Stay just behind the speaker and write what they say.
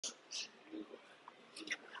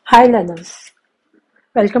Hi learners,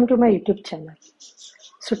 welcome to my YouTube channel.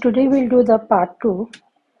 So today we'll do the part 2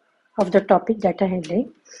 of the topic data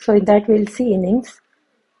handling. So in that we'll see innings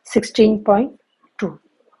 16.2.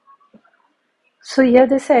 So here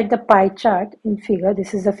they said the pie chart in figure,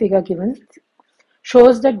 this is the figure given,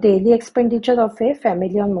 shows the daily expenditure of a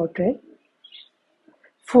family on motor,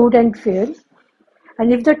 food and fuel,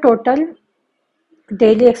 and if the total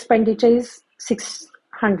daily expenditure is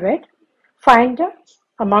 600, find the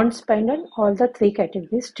amount spent on all the three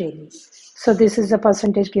categories daily. So this is the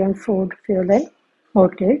percentage given: food, fuel and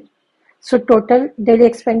mortgage. So total daily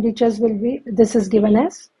expenditures will be, this is given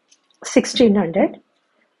as 1600,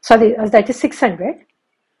 sorry, that is 600,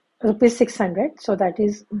 rupees 600. So that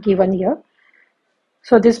is given here.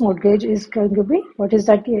 So this mortgage is going to be, what is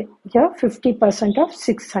that here? 50% of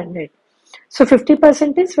 600. So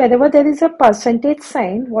 50% is wherever there is a percentage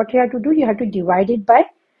sign, what you have to do, you have to divide it by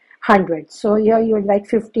 100. So here you would like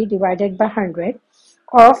 50 divided by 100.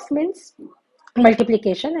 Off means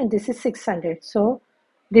multiplication, and this is 600. So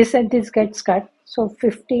this and this gets cut. So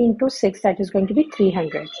 50 into 6, that is going to be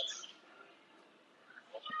 300.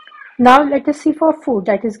 Now let us see for food,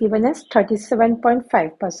 that is given as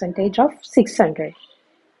 37.5% of 600.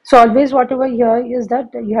 So always whatever here is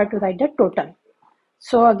that you have to write the total.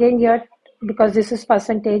 So again here, because this is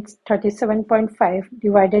percentage, 37.5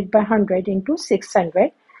 divided by 100 into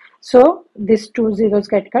 600. So these two zeros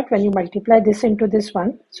get cut when you multiply this into this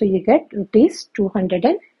one. So you get rupees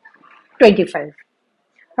 225.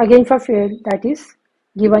 Again for fuel, that is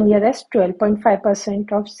given here as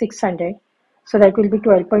 12.5% of 600. So that will be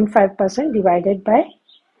 12.5% divided by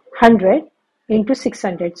 100 into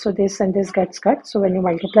 600. So this and this gets cut. So when you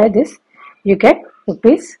multiply this, you get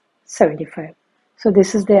rupees 75. So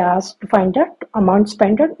this is they asked to find the amount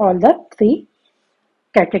spent on all the three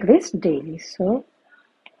categories daily. So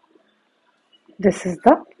this is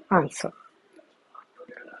the answer.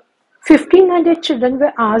 1500 children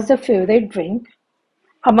were asked their favorite drink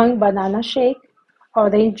among banana shake,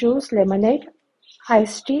 orange juice, lemonade,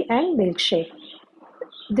 iced tea and milkshake.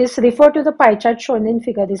 This refer to the pie chart shown in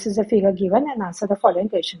figure. This is a figure given and answer the following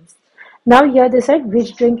questions. Now here they said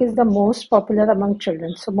which drink is the most popular among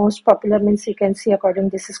children. So most popular means you can see according,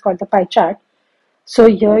 this is called the pie chart. So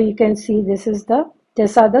here you can see these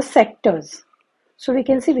are the sectors. So we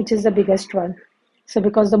can see which is the biggest one. So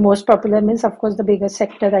because the most popular means of course the biggest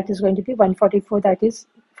sector, that is going to be 144, that is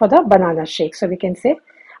for the banana shake. So we can say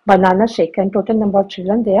banana shake, and total number of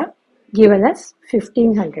children they are given as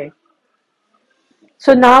 1500.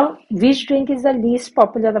 So now which drink is the least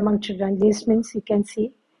popular among children? Least means you can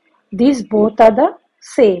see these both are the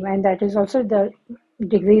same, and that is also the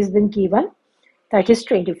degree has been given, that is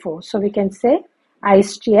 24. So we can say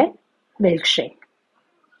iced tea and milkshake.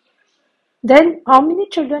 Then how many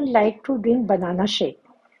children like to drink banana shake?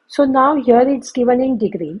 So now here it's given in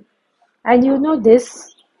degree, and you know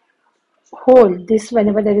this whole, this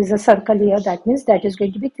whenever there is a circle here, that means that is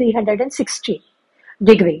going to be 360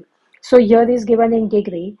 degree. So here is given in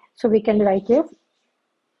degree, so we can write here.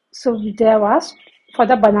 So they have asked for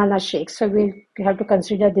the banana shake, so we have to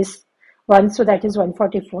consider this one, so that is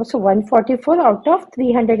 144. So 144 out of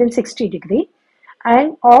 360 degree,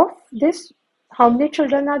 and of this how many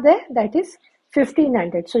children are there? That is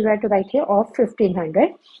 1500. So you have to write here of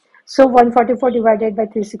 1500. So 144 divided by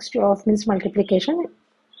 360 of means multiplication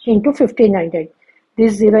into 1500.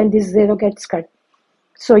 This 0 and this 0 gets cut.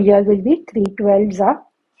 So here will be 3 12s are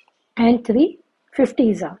and 3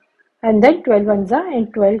 50s are. And then 12 ones are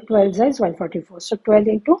and 12 12s are is 144. So 12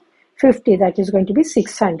 into 50, that is going to be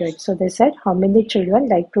 600. So they said how many children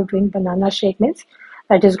like to drink banana shake means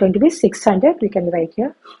that is going to be 600. We can write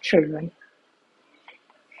here children.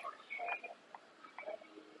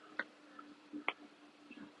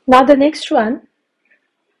 Now the next one,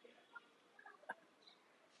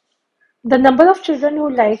 the number of children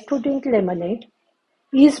who like to drink lemonade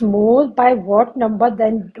is more by what number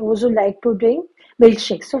than those who like to drink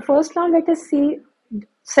milkshake. So first now let us see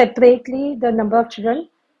separately the number of children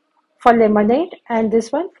for lemonade and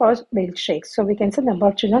this one for milkshake. So we can say number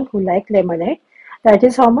of children who like lemonade, that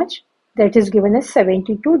is how much? That is given as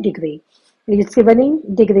 72 degree. It's given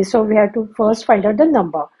in degree, so we have to first find out the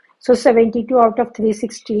number. So 72 out of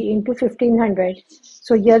 360 into 1500.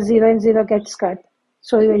 So here 0 and 0 gets cut.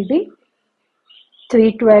 So it will be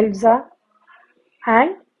 3 12s are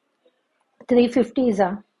and 3 50s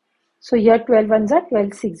are. So here 12 ones are, 12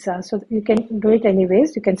 6s are. So you can do it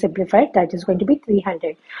anyways. You can simplify it. That is going to be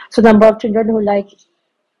 300. So number of children who like,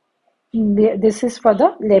 this is for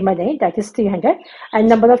the lemonade, that is 300. And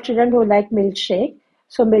number of children who like milkshake.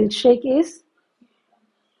 So milkshake is,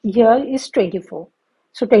 here is 24.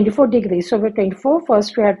 So 24 degrees. So with 24,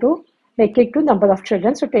 first we have to make it to number of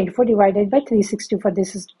children. So 24 divided by 360 for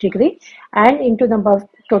this is degree, and into number of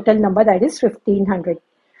total number, that is 1500.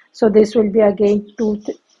 So this will be again 3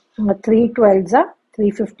 12s are,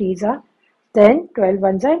 3 50s are, then 12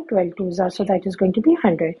 ones are, 12 twos are. So that is going to be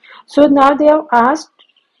 100. So now they have asked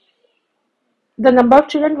the number of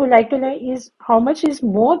children who like to learn is how much is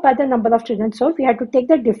more by the number of children. So we have to take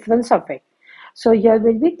the difference of it. So here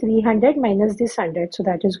will be 300 minus this 100. So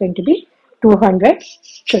that is going to be 200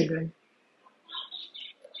 children.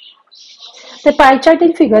 The pie chart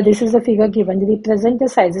in figure, this is the figure given, represent the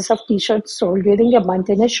sizes of t-shirts sold during a month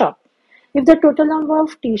in a shop. If the total number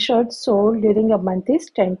of t-shirts sold during a month is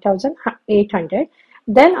 10,800,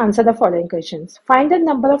 then answer the following questions. Find the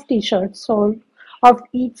number of t-shirts sold of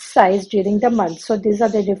each size during the month. So these are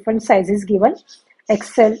the different sizes given: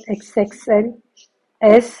 XL, XXL,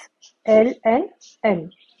 S, L, and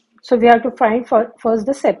M. So we have to find first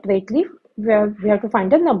the separately, where we have to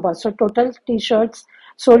find the number. So total t-shirts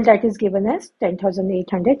sold, that is given as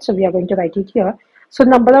 10,800. So we are going to write it here. So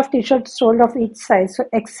number of t-shirts sold of each size. So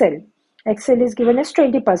XL. XL is given as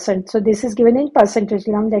 20%. So this is given in percentage.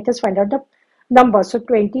 Now let us find out the number. So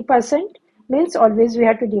 20% means always we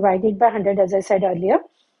have to divide it by 100, as I said earlier,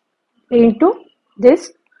 into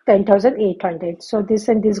this 10,800. So this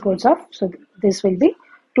and this goes off. So this will be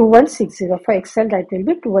 2160. For XL, that will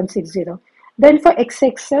be 2160. Then for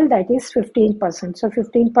XXL, that is 15%. So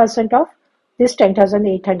 15% of this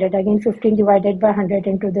 10,800. Again, 15 divided by 100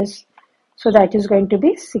 into this. So that is going to be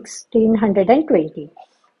 1620.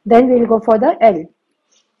 Then we will go for the L.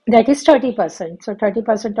 That is 30%. So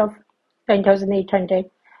 30% of 10,800.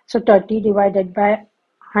 So 30 divided by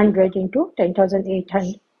 100 into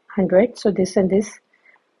 10,800. So this and this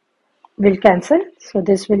will cancel. So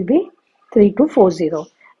this will be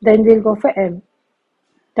 3240. Then we'll go for M.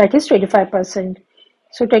 That is 25%.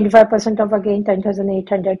 So 25% of again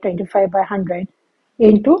 10,800, 25 by 100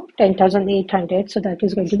 into 10,800. So that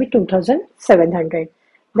is going to be 2,700.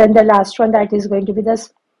 Then the last one, that is going to be the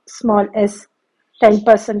small s,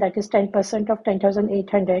 10%, that is 10% of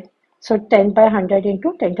 10,800. So 10 by 100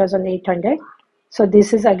 into 10,800. So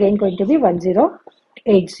this is again going to be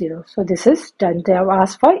 1080. So this is done. They have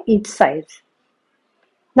asked for each size.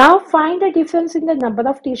 Now find the difference in the number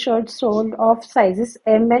of t-shirts sold of sizes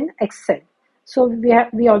M and XL. So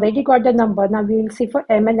we already got the number. Now we will see for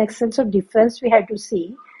M and XL. So difference we have to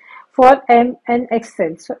see for M and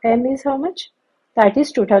XL. So M is how much? That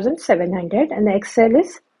is 2,700, and XL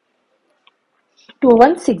is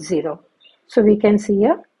 2160. So we can see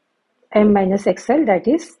here M minus XL, that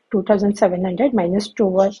is 2,700 minus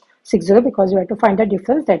 2160, because we have to find the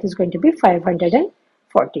difference, that is going to be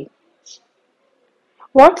 540.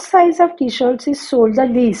 What size of t-shirts is sold the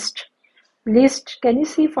least? Least, can you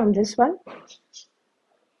see from this one?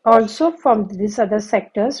 Also from these other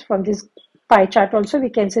sectors, from this pie chart also, we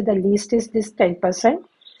can say the least is this 10%.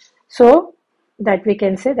 So that we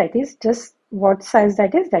can say that is just what size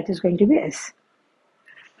that is going to be S.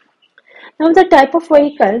 Now the type of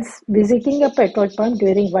vehicles visiting a petrol pump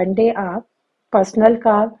during one day are personal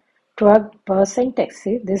car, truck, bus and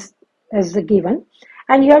taxi. This is the given.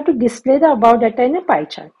 And you have to display the above data in a pie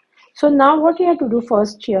chart. So now what you have to do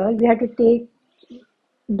first here, we have to take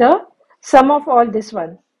the sum of all this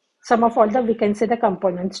one. Sum of all the, we can say the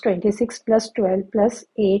components, 26 plus 12 plus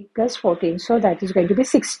 8 plus 14. So that is going to be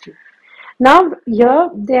 60. Now here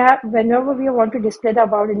they have, whenever we want to display the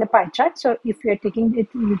above in the pie chart, so if we are taking it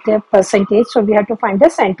with the percentage, so we have to find the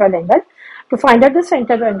central angle. To find out the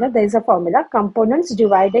central angle, there is a formula: components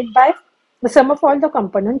divided by the sum of all the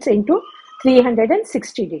components into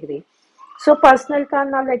 360 degree. So personal car,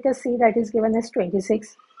 now let us see, that is given as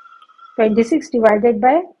 26. 26 divided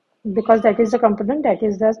by, because that is the component, that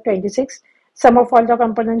is the 26. Sum of all the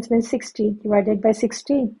components means 60 divided by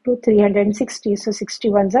 60 to 360. So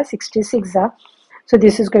 61s are, 66 are. So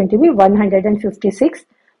this is going to be 156.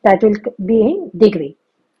 That will be in degree.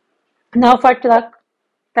 Now for truck,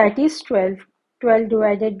 that is 12. 12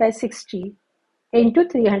 divided by 60 into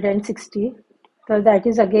 360. So that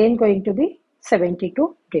is again going to be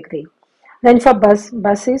 72 degree. Then for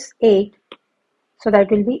bus is 8. So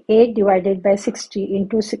that will be 8 divided by 60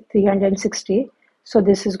 into 360. So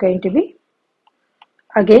this is going to be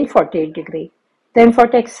again 48 degree. Then for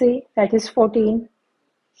taxi, that is 14.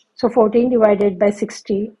 So 14 divided by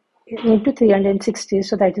 60 into 360.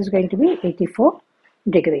 So that is going to be 84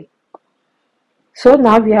 degree. So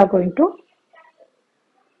now we are going to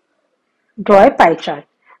draw a pie chart.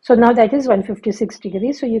 So now that is 156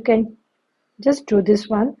 degrees. So you can just do this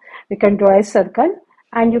one. We can draw a circle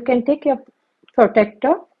and you can take your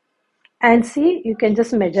protector and see, you can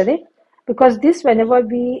just measure it, because this, whenever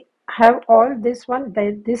we have all this one,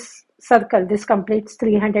 this circle, this completes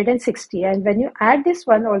 360, and when you add this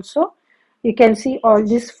one also, you can see all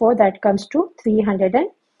these four, that comes to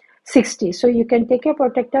 360. So you can take a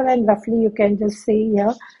protector and roughly you can just say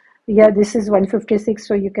here, yeah, this is 156,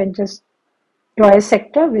 so you can just draw a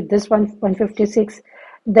sector with this one 156.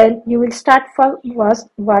 Then you will start for first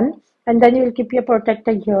one, and then you will keep your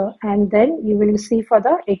protector here, and then you will see for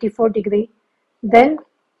the 84-degree. Then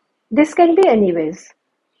this can be anyways.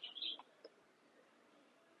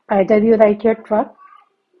 Either you write your truck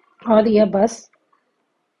or your bus,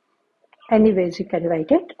 anyways you can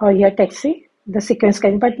write it, or your taxi. The sequence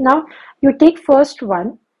can, but now you take first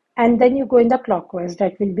one and then you go in the clockwise.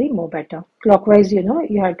 That will be more better. Clockwise,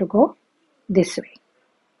 you have to go this way,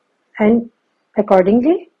 and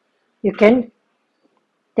accordingly you can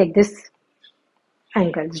take this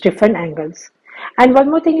angles, different angles. And one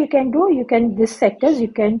more thing you can do, this sectors, you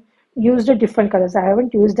can use the different colors. I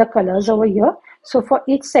haven't used the colors over here. So for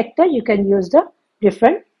each sector, you can use the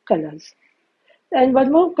different colors. And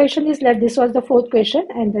one more question is left. This was the fourth question,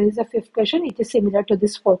 and there is a fifth question. It is similar to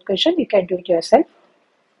this fourth question. You can do it yourself.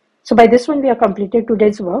 So by this one, we have completed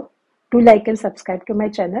today's work. Do like and subscribe to my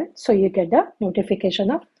channel so you get the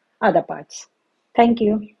notification of other parts. Thank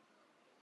you.